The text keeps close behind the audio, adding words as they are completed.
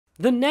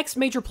The next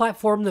major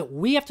platform that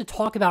we have to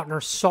talk about in our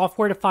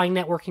software-defined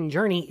networking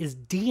journey is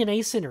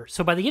DNA Center.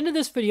 So by the end of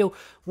this video,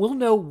 we'll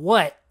know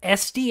what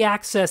SD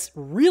Access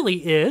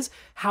really is,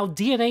 how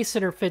DNA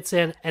Center fits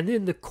in, and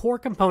then the core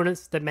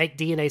components that make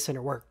DNA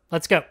Center work.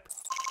 Let's go.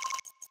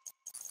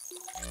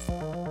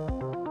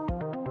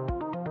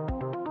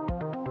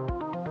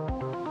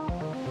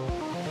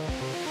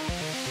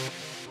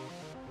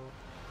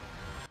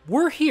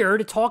 We're here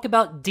to talk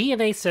about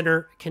DNA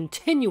Center,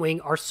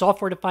 continuing our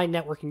software-defined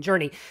networking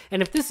journey.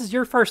 And if this is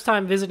your first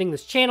time visiting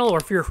this channel, or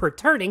if you're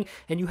returning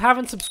and you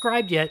haven't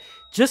subscribed yet,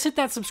 just hit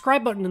that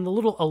subscribe button and the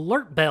little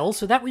alert bell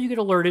so that way you get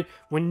alerted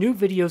when new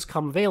videos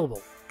come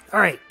available.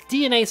 All right,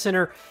 DNA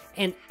Center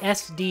and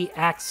SD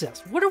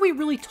Access. What are we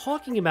really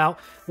talking about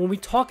when we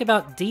talk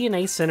about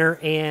DNA Center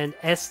and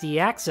SD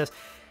Access?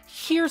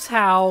 Here's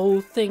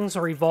how things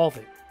are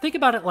evolving. Think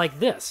about it like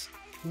this.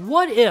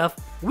 What if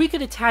we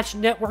could attach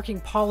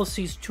networking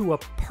policies to a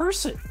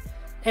person,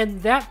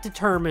 and that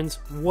determines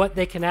what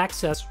they can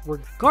access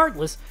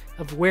regardless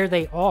of where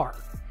they are?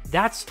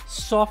 That's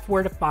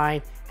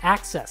software-defined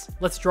access.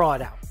 Let's draw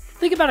it out.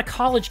 Think about a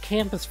college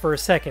campus for a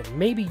second.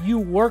 Maybe you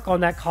work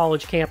on that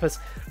college campus,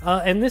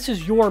 and this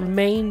is your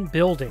main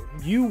building.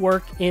 You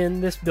work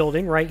in this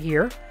building right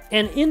here,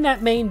 and in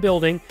that main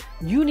building,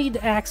 you need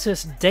to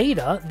access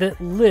data that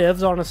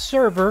lives on a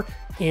server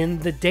in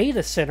the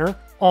data center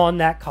on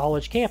that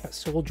college campus.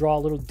 So we'll draw a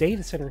little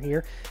data center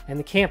here and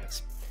the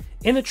campus.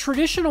 In the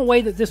traditional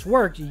way that this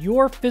worked,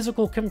 your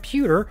physical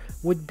computer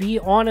would be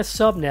on a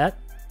subnet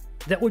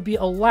that would be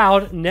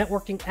allowed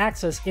networking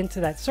access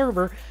into that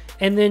server,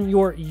 and then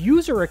your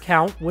user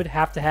account would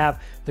have to have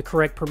the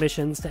correct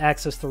permissions to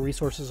access the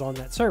resources on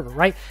that server,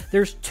 right?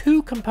 There's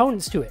two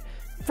components to it.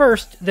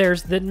 First,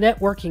 there's the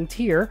networking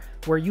tier,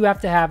 where you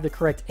have to have the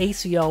correct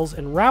ACLs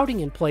and routing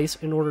in place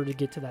in order to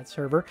get to that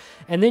server.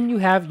 And then you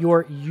have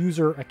your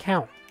user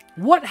account.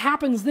 What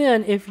happens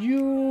then if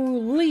you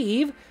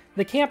leave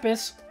the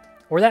campus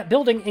or that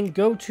building and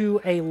go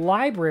to a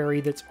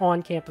library that's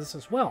on campus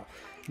as well?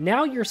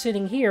 Now you're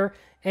sitting here,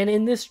 and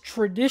in this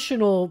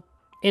traditional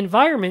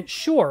environment,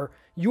 sure,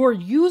 your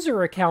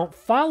user account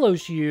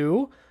follows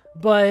you,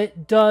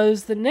 but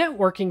does the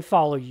networking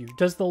follow you?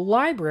 Does the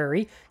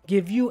library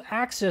give you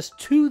access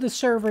to the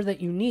server that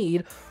you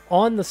need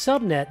on the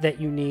subnet that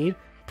you need?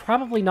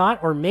 Probably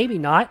not, or maybe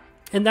not.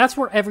 And that's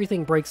where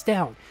everything breaks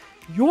down.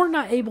 You're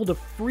not able to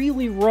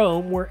freely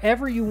roam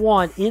wherever you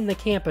want in the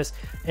campus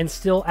and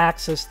still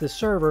access the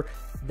server.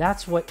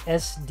 That's what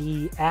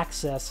SD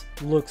Access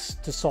looks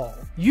to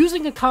solve.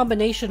 Using a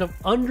combination of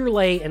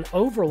underlay and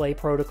overlay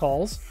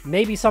protocols,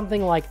 maybe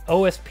something like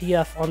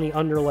OSPF on the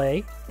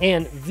underlay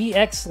and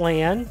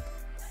VXLAN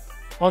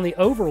on the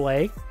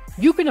overlay,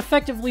 you can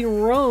effectively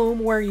roam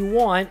where you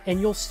want,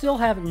 and you'll still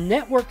have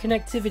network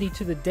connectivity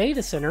to the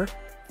data center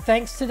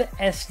thanks to the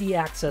SD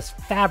Access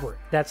fabric.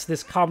 That's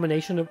this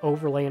combination of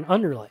overlay and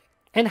underlay.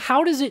 And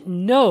how does it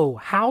know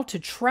how to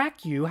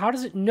track you? How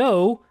does it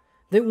know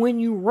that when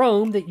you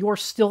roam that you're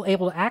still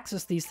able to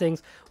access these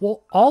things?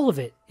 Well, all of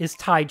it is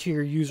tied to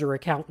your user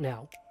account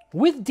now.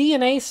 With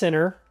DNA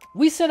Center,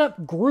 we set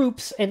up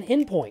groups and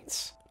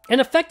endpoints.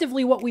 And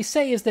effectively what we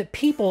say is that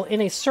people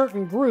in a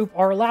certain group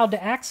are allowed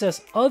to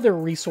access other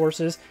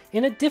resources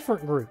in a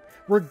different group,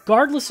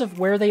 regardless of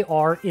where they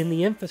are in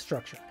the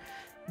infrastructure.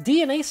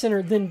 DNA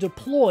Center then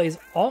deploys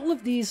all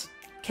of these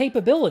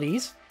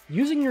capabilities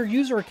using your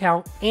user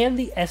account and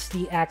the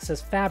SD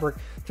Access fabric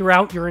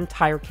throughout your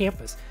entire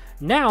campus.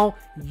 Now,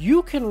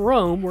 you can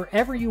roam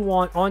wherever you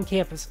want on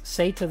campus,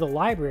 say to the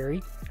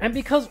library, and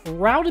because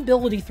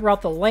routability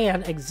throughout the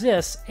LAN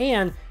exists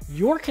and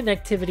your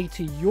connectivity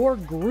to your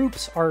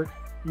groups are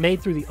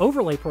made through the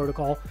overlay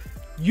protocol,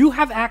 you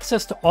have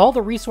access to all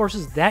the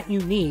resources that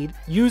you need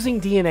using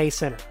DNA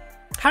Center.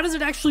 How does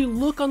it actually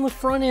look on the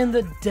front end?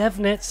 The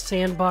DevNet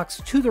sandbox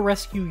to the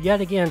rescue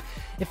yet again.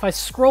 If I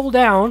scroll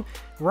down,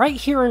 right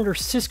here under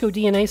Cisco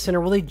DNA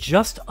Center, well, they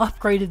just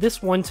upgraded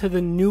this one to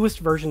the newest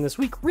version this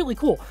week. Really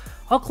cool.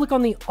 I'll click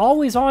on the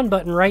Always On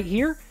button right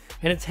here,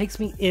 and it takes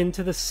me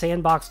into the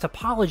sandbox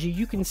topology.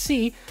 You can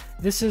see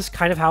this is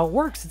kind of how it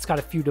works. It's got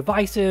a few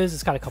devices,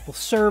 it's got a couple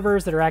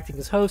servers that are acting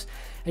as hosts,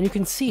 and you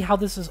can see how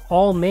this is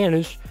all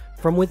managed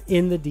from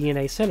within the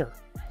DNA Center.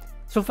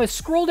 So if I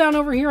scroll down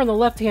over here on the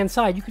left-hand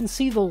side, you can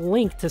see the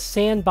link to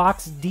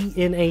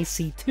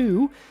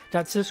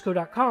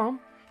sandboxdnac2.cisco.com.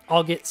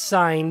 I'll get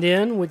signed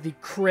in with the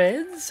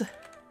creds.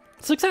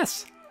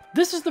 Success!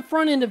 This is the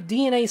front end of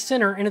DNA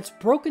Center, and it's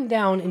broken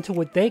down into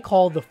what they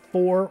call the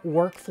 4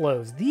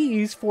 workflows.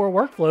 These 4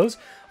 workflows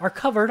are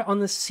covered on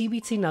the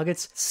CBT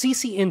Nuggets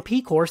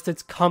CCNP course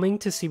that's coming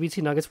to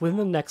CBT Nuggets within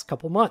the next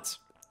couple months.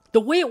 The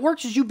way it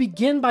works is you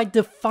begin by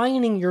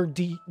defining your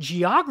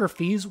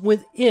geographies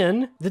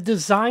within the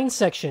design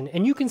section,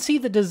 and you can see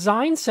the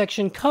design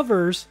section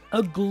covers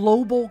a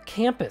global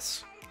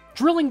campus.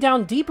 Drilling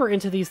down deeper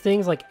into these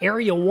things like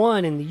Area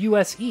 1 in the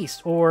US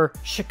East or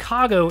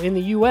Chicago in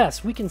the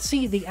US, we can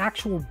see the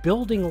actual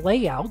building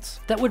layouts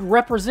that would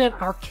represent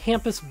our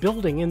campus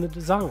building in the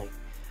design.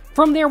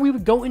 From there, we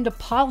would go into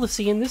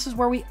policy, and this is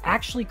where we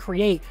actually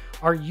create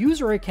our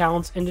user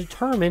accounts and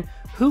determine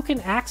who can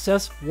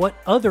access what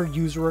other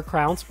user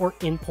accounts or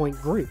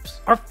endpoint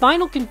groups. Our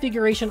final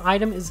configuration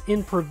item is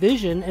in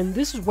provision, and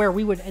this is where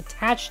we would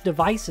attach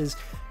devices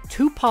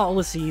to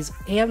policies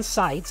and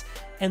sites,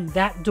 and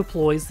that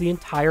deploys the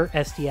entire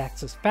SD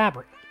Access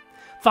fabric.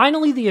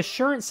 Finally, the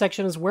assurance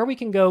section is where we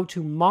can go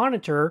to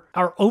monitor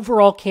our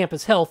overall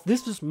campus health.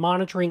 This is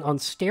monitoring on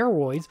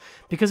steroids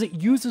because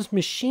it uses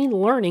machine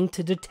learning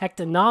to detect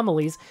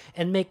anomalies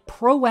and make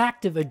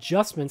proactive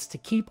adjustments to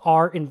keep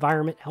our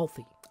environment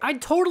healthy.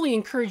 I'd totally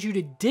encourage you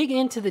to dig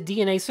into the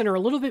DNA Center a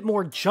little bit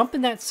more, jump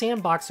in that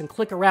sandbox and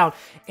click around,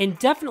 and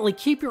definitely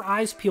keep your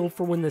eyes peeled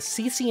for when the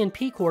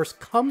CCNP course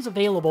comes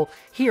available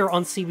here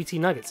on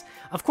CBT Nuggets.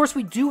 Of course,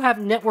 we do have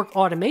network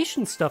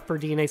automation stuff for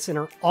DNA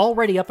Center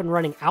already up and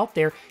running out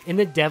there in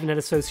the DevNet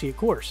Associate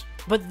course.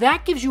 But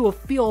that gives you a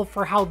feel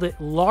for how the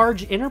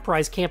large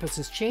enterprise campus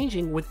is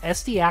changing with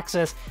SD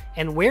Access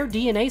and where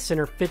DNA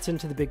Center fits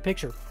into the big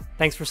picture.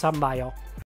 Thanks for stopping by, y'all.